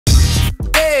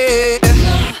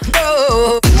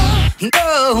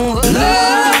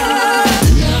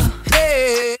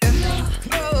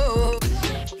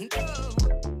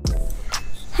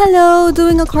Hello!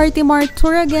 Doing a CARTIMAR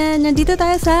tour again. Nandito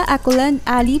tayo sa AQUALAND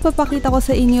Alley. Papakita ko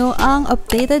sa inyo ang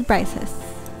updated prices.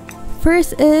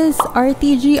 First is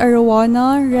RTG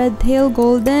Arowana Red Tail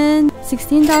Golden,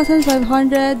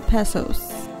 16,500 pesos.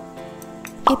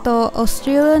 Ito,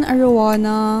 Australian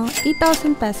Arowana,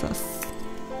 8,000 pesos.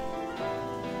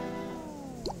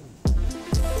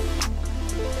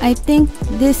 I think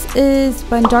this is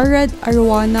Banjar Red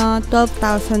Arowana,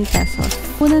 12,000 pesos.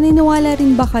 Kung naniniwala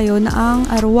rin ba kayo na ang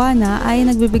arowana ay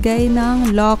nagbibigay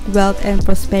ng luck, wealth, and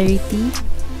prosperity?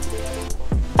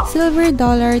 Silver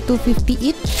dollar, 250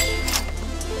 each.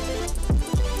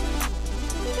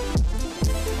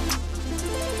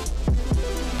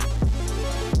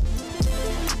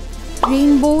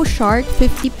 Rainbow shark,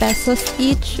 50 pesos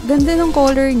each. Ganda ng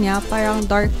color niya, parang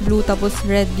dark blue tapos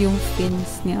red yung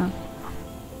fins niya.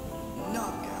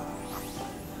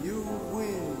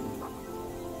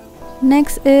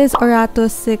 Next is Oratus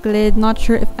cichlid. Not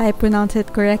sure if I pronounce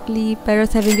it correctly, pero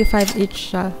 75 each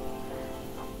siya.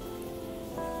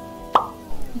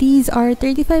 These are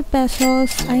 35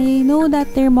 pesos. I know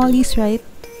that they're mollies, right?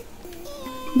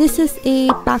 This is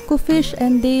a pacu fish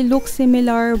and they look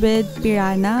similar with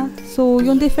piranha. So,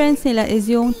 yung difference nila is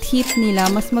yung teeth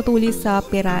nila mas matulis sa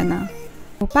piranha.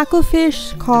 Pacu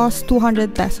fish cost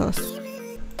 200 pesos.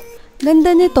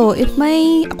 Ganda nito. If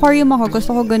may aquarium ako,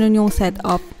 gusto ko ganun yung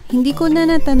setup. Hindi ko na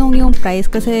natanong yung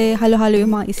price kasi halo-halo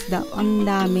yung mga isda. Ang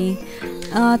dami.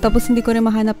 Tapos hindi ko rin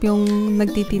mahanap yung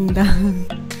nagtitinda.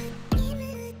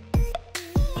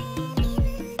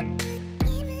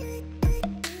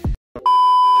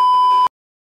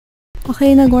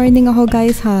 Okay, nag-warning ako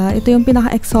guys ha. Ito yung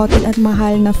pinaka-exotic at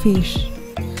mahal na fish.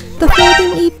 The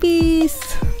floating ipis!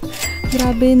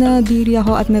 Grabe na diri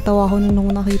ako at natawa ko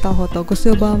nung nakita ko to.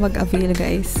 Gusto ba mag-avail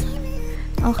guys?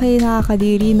 Okay,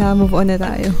 nakakadiri na. Move on na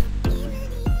tayo.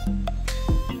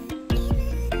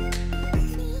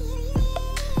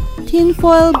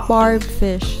 Tinfoil barb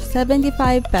fish,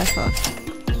 75 pesos.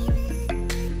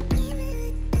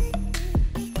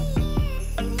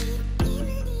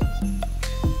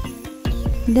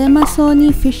 Demasoni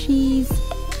fishies,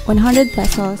 100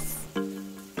 pesos.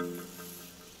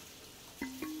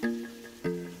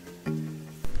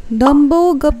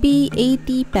 Dumbo guppy,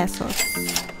 80 pesos.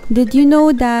 Did you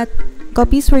know that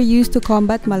guppies were used to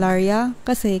combat malaria?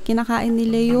 Kasi kinakain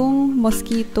nila yung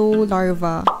mosquito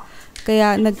larva.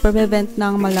 Kaya nagpe-prevent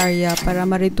ng malaria para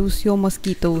ma-reduce yung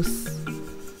mosquitoes.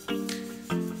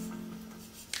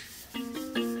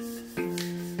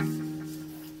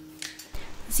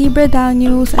 Zebra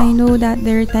danios, I know that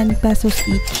they're 10 pesos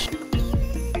each.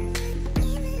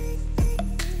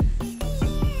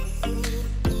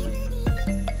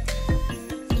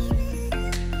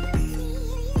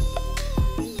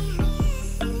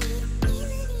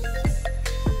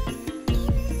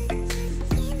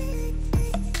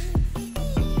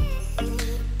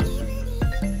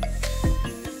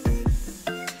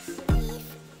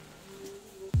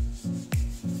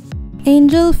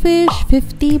 Angelfish,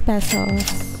 50 pesos.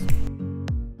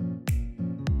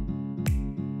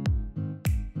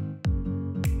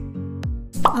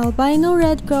 Albino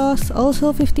red cross,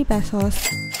 also 50 pesos.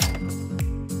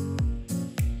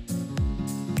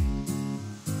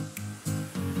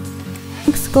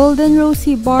 Golden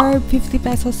rosy barb, 50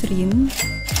 pesos rin.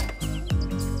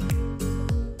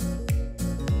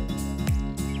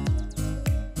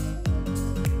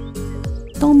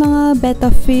 Itong mga betta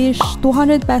fish,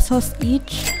 200 pesos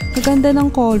each. Kaganda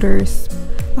ng colors.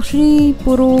 Actually,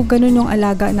 puro ganun yung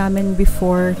alaga namin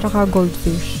before, tsaka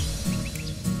goldfish.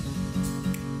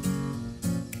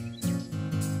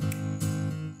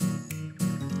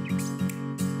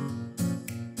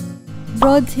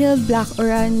 Broad-tailed black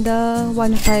oranda,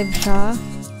 1.5 siya.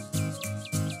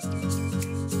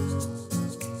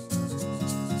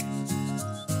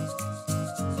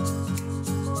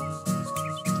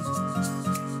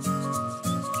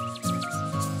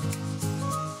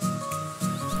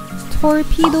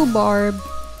 Torpedo barb,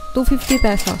 250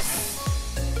 pesos.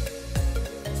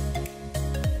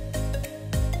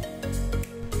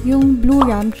 Yung blue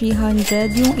ram,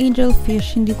 300. Yung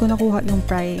angelfish, hindi ko nakuha yung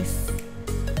price.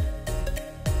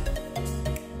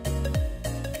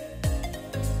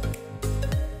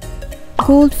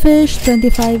 Goldfish,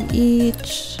 25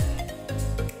 each.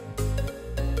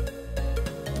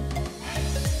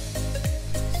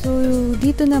 So,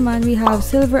 dito naman, we have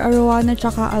silver arowana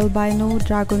tsaka albino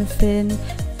dragonfin,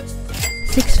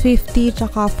 650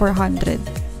 tsaka 400.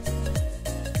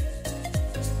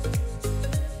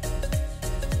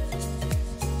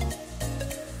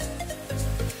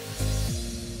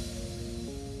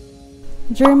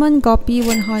 German guppy,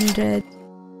 100.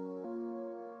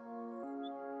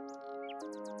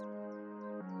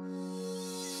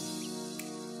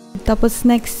 Tapos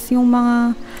next, yung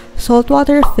mga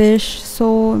saltwater fish.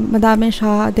 So, madami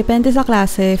siya. Depende sa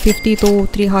klase. 50 to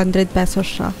 300 pesos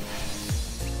siya.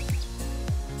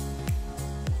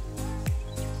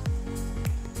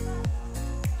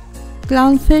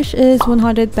 Clownfish is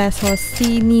 100 pesos.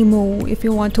 Si Nemo, if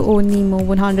you want to own Nemo,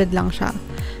 100 lang siya.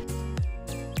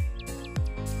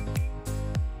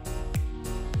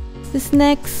 This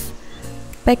next,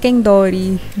 Peking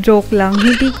Dory. Joke lang.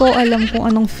 Hindi ko alam kung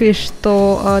anong fish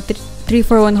to. 3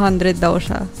 for 100 daw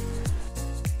siya.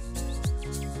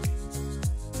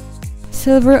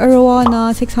 Silver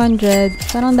arowana, 600.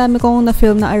 Parang dami kong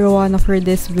na-film na arowana for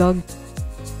this vlog.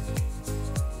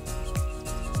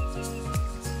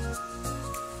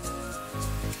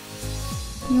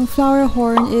 Yung flower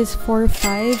horn is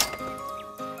 4.5.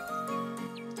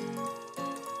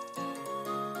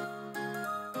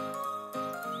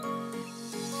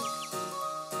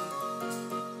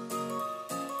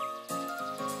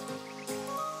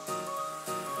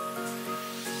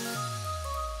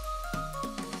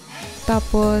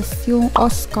 Tapos, yung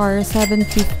Oscar,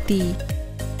 750.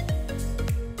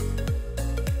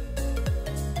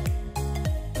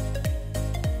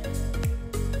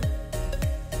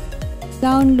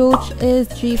 Clown loach is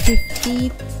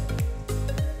 350.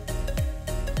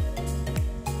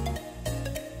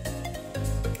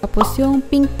 Tapos, yung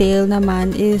pink tail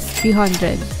naman is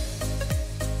 300.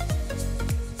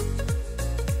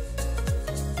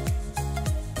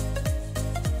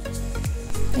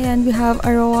 Ayan, we have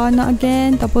arowana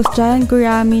again. Tapos, giant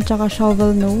gourami tsaka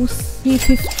shovel nose.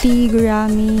 350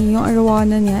 gourami. Yung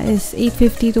arowana niya is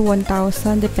 850 to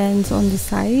 1,000. Depends on the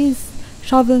size.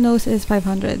 Shovel nose is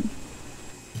 500.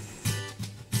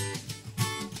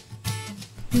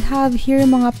 We have here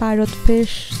mga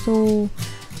parrotfish. So,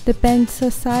 depends sa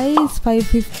size.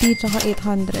 550 tsaka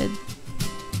 800.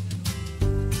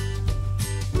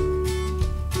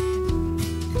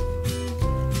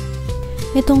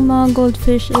 Itong mga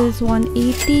goldfish is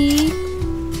 180.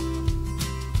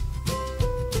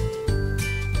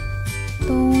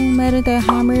 Itong meron tayong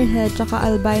hammerhead tsaka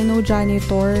albino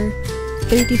janitor.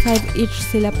 35 each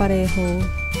sila pareho.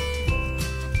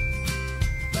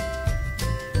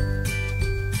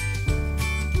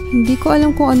 Hindi ko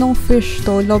alam kung anong fish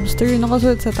to. Lobster yung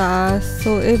nakasuot sa taas.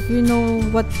 So, if you know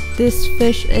what this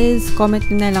fish is, comment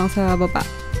nyo na lang sa baba.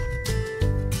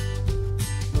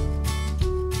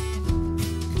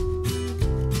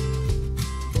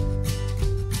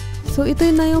 So, ito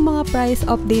na yung mga price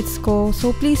updates ko.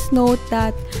 So, please note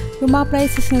that yung mga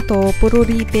prices nito, puro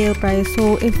retail price.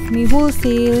 So, if may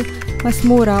wholesale, mas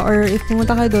mura, or if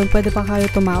pumunta kayo doon, pwede pa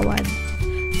kayo tumawad.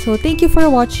 So, thank you for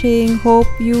watching. Hope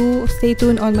you stay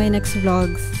tuned on my next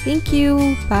vlogs. Thank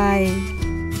you. Bye.